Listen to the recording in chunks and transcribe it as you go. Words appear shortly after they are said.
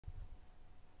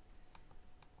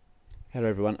Hello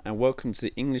everyone and welcome to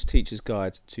the English Teacher's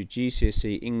Guide to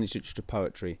GCSE English Literature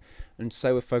Poetry, and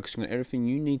today we're focusing on everything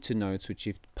you need to know to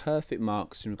achieve perfect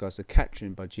marks in regards to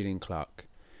Catrin by Gillian Clarke.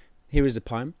 Here is the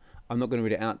poem. I'm not going to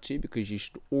read it out to you because you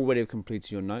should already have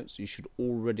completed your notes. You should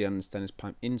already understand this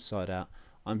poem inside out.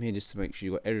 I'm here just to make sure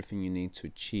you've got everything you need to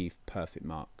achieve perfect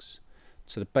marks.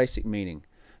 So the basic meaning.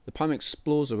 The poem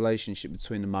explores the relationship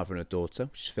between the mother and her daughter,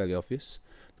 which is fairly obvious.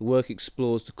 The work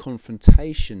explores the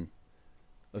confrontation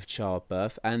of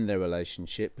childbirth and their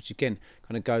relationship, which again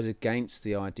kind of goes against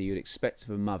the idea you'd expect of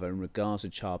a mother in regards to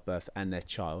childbirth and their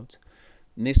child.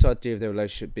 And this idea of their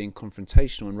relationship being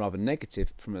confrontational and rather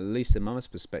negative from at least the mother's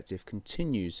perspective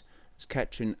continues as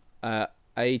Catrin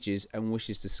ages and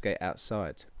wishes to skate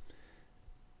outside.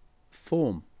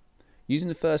 Form. Using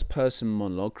the first person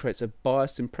monologue creates a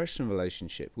biased impression of a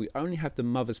relationship. We only have the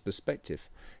mother's perspective.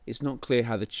 It's not clear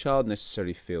how the child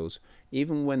necessarily feels,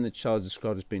 even when the child is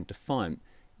described as being defiant.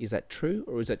 Is that true,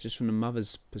 or is that just from the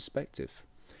mother's perspective?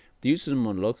 The use of the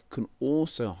monologue can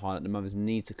also highlight the mother's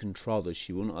need to control those.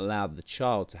 She will not allow the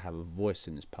child to have a voice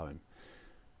in this poem.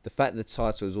 The fact that the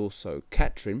title is also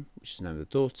Catrin, which is the name of the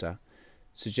daughter,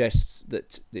 suggests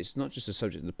that it's not just the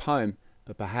subject of the poem,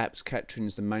 but perhaps Catrin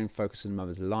is the main focus of the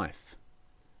mother's life.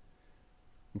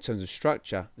 In terms of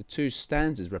structure, the two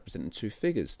stanzas represent the two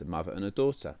figures, the mother and her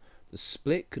daughter. The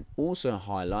split can also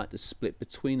highlight the split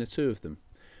between the two of them.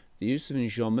 The use of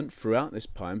enjambment throughout this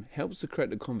poem helps to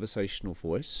create a conversational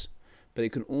voice, but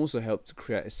it can also help to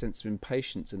create a sense of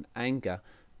impatience and anger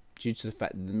due to the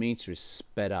fact that the metre is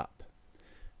sped up.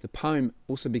 The poem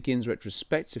also begins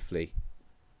retrospectively,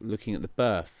 looking at the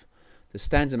birth. The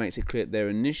stanza makes it clear that their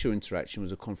initial interaction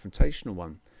was a confrontational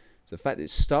one. So the fact that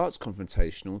it starts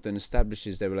confrontational then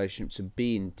establishes their relationship to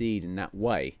be indeed in that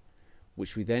way,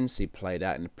 which we then see played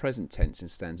out in the present tense in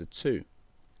stanza 2.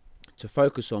 To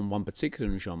focus on one particular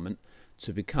enjambment,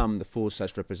 to become the forward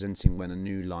slash representing when a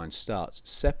new line starts,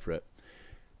 separate,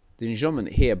 the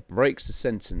enjambment here breaks the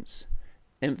sentence,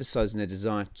 emphasising their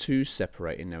desire to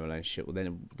separate in their relationship,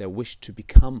 or their wish to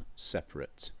become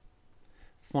separate.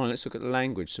 Finally, let's look at the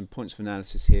language, some points of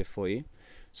analysis here for you.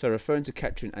 So referring to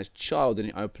Catrin as child in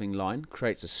the opening line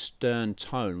creates a stern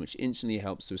tone which instantly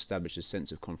helps to establish a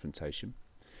sense of confrontation.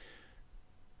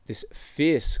 This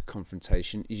fierce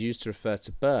confrontation is used to refer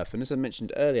to birth, and as I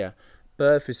mentioned earlier,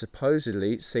 birth is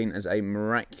supposedly seen as a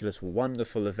miraculous,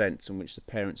 wonderful event in which the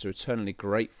parents are eternally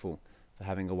grateful for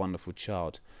having a wonderful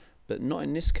child, but not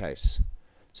in this case.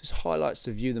 So this highlights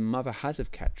the view the mother has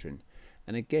of Catrin,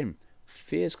 and again,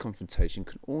 fierce confrontation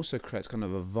can also create kind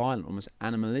of a violent, almost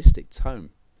animalistic tone.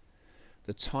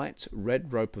 The tight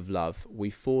red rope of love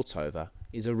we fought over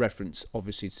is a reference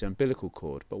obviously to the umbilical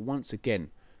cord, but once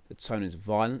again, the tone is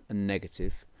violent and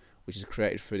negative, which is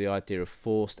created through the idea of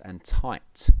forced and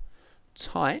tight.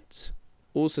 Tight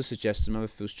also suggests the mother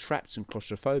feels trapped and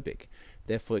claustrophobic,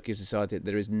 therefore it gives this idea that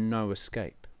there is no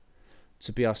escape.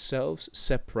 To be ourselves,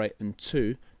 separate, and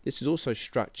two, this is also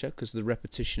structure because of the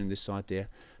repetition of this idea,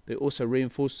 but it also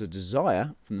reinforces a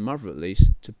desire, from the mother at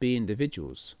least, to be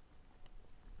individuals.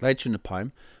 Later in the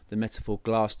poem, the metaphor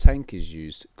glass tank is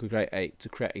used to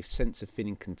create a sense of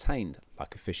feeling contained,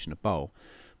 like a fish in a bowl,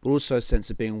 but also a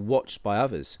sense of being watched by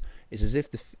others. It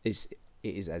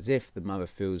is as if the mother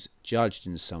feels judged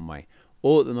in some way,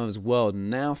 or that the mother's world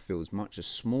now feels much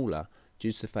smaller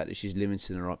due to the fact that she's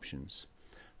limited in her options.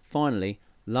 Finally,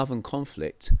 love and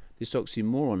conflict. This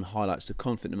oxymoron highlights the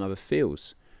conflict the mother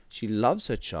feels. She loves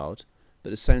her child, but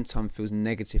at the same time feels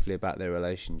negatively about their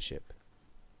relationship.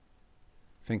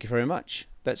 Thank you very much.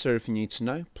 That's everything you need to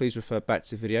know. Please refer back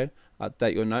to the video,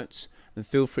 update your notes, and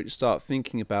feel free to start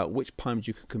thinking about which poems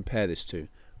you could compare this to.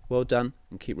 Well done,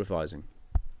 and keep revising.